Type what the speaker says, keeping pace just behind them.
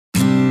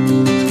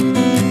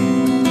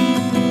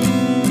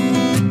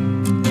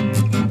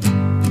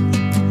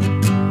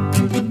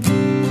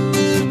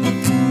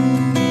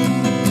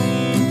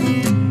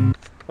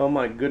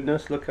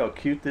goodness, look how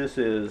cute this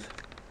is.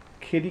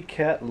 Kitty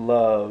cat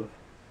love.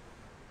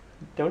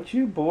 Don't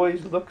you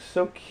boys look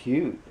so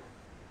cute?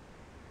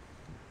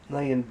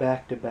 Laying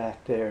back to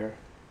back there.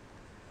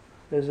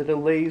 Is it a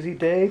lazy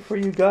day for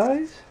you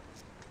guys?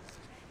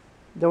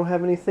 Don't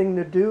have anything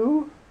to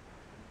do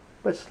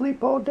but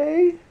sleep all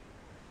day?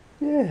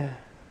 Yeah.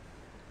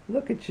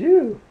 Look at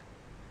you.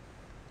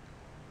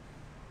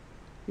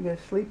 You gonna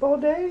sleep all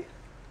day?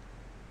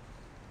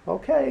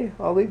 Okay,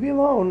 I'll leave you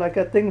alone. I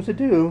got things to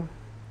do.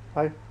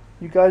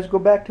 You guys go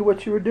back to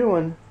what you were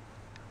doing.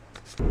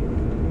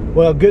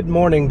 Well, good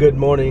morning,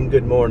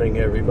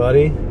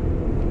 everybody.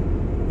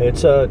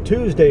 It's a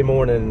Tuesday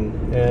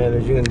morning, and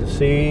as you can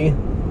see,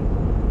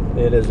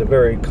 it is a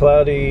very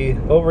cloudy,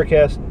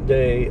 overcast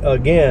day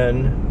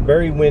again.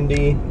 Very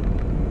windy.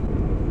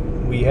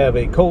 We have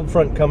a cold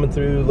front coming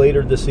through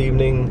later this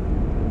evening,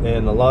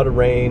 and a lot of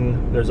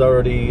rain. There's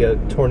already a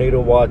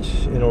tornado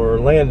watch in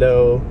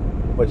Orlando,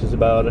 which is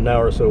about an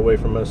hour or so away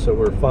from us, so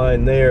we're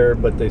fine there,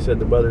 but they said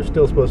the weather's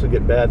still supposed to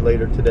get bad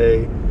later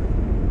today.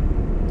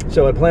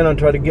 So I plan on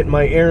trying to get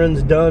my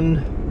errands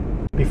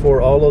done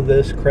before all of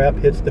this crap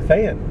hits the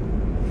fan.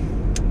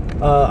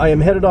 I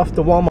am headed off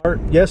to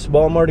Walmart. Yes,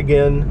 Walmart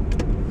again.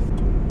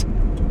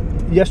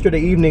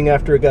 Yesterday evening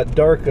after it got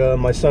dark,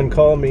 my son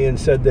called me and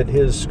said that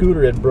his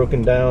scooter had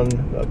broken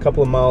down a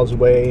couple of miles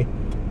away.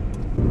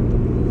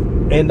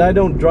 And I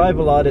don't drive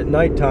a lot at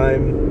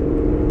nighttime.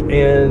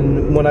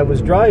 And when I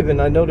was driving,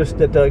 I noticed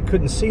that I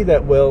couldn't see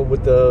that well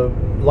with the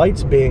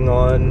lights being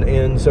on,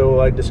 and so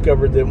I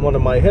discovered that one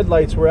of my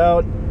headlights were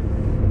out.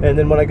 And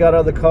then when I got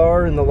out of the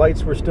car and the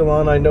lights were still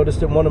on, I noticed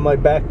that one of my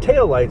back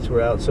tail lights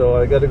were out. So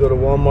I got to go to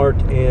Walmart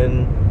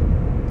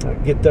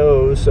and get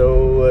those,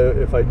 so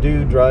if I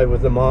do drive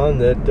with them on,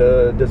 that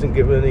doesn't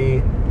give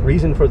any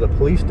reason for the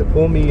police to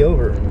pull me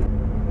over.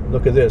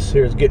 Look at this.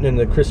 Here's getting in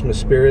the Christmas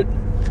spirit.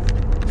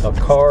 A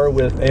car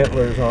with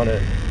antlers on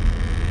it.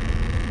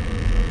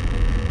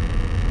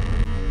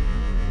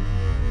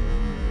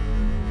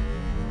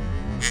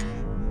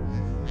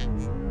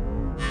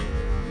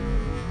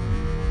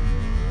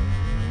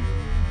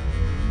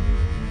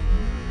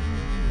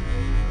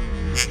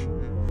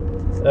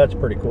 That's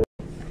pretty cool.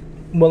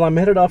 Well, I'm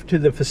headed off to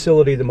the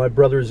facility that my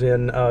brother's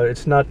in.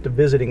 It's not the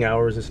visiting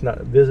hours.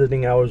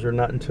 Visiting hours are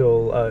not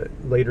until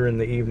later in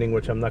the evening,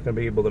 which I'm not going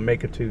to be able to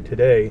make it to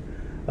today.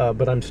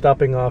 But I'm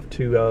stopping off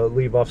to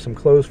leave off some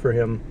clothes for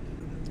him.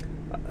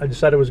 I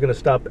decided I was going to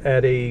stop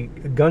at a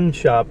gun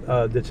shop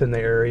that's in the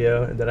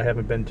area that I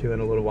haven't been to in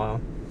a little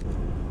while.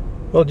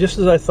 Well, just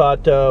as I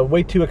thought,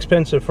 way too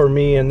expensive for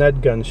me in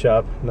that gun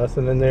shop.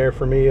 Nothing in there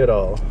for me at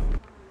all.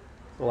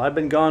 Well, I've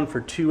been gone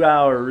for 2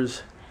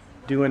 hours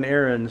doing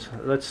errands.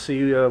 Let's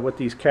see what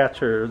these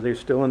cats are. Are they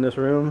still in this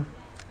room?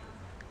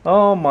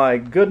 Oh my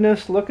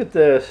goodness, look at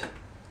this.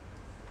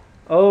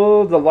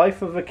 Oh, the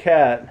life of a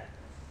cat.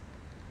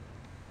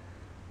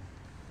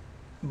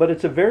 But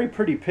it's a very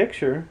pretty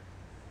picture.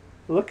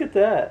 Look at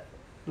that.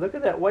 Look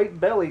at that white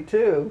belly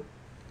too.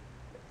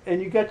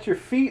 And you got your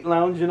feet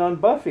lounging on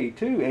Buffy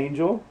too,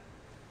 Angel.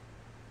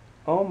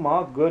 Oh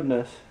my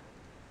goodness.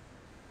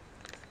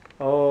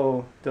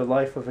 Oh, the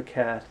life of a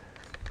cat.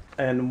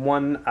 And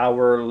 1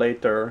 hour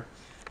later.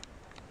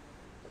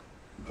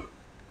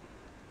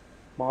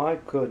 My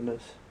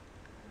goodness.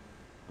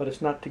 But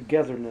it's not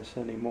togetherness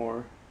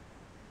anymore.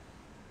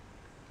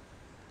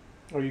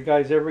 Are you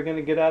guys ever going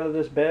to get out of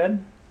this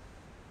bed?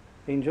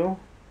 Angel?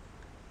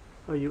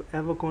 Are you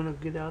ever going to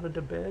get out of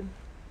the bed?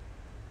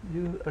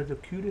 You are the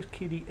cutest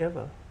kitty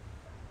ever.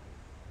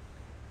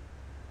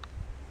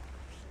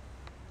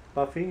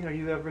 Buffy, are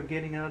you ever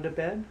getting out of the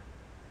bed?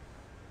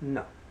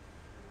 No.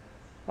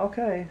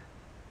 Okay.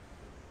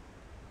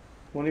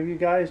 One of you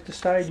guys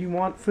decide you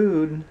want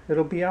food,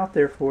 it'll be out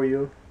there for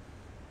you.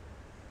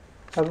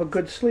 Have a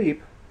good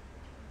sleep.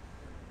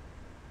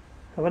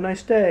 Have a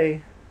nice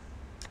day.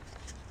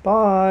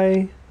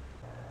 Bye.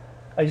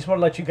 I just want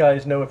to let you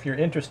guys know, if you're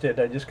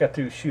interested, I just got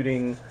through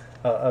shooting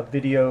a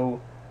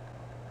video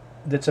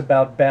that's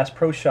about Bass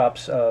Pro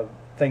Shops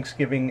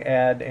Thanksgiving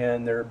ad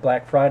and their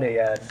Black Friday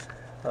ad.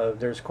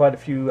 There's quite a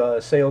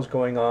few sales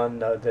going on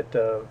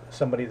that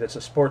somebody that's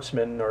a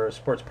sportsman or a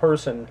sports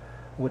person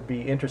would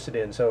be interested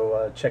in,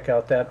 so check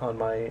out that on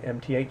my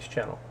MTH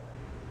channel.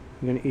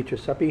 You gonna eat your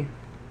suppy?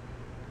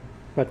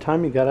 By the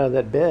time you got out of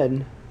that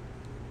bed,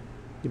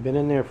 you've been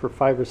in there for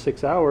 5 or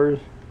 6 hours.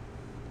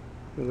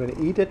 You're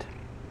gonna eat it.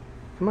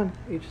 Come on,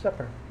 eat your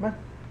supper. Come on.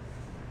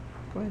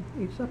 Go ahead,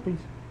 eat suppies.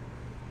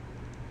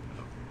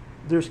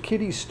 There's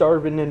kitties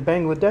starving in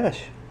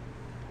Bangladesh.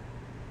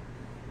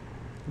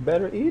 You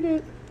better eat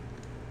it.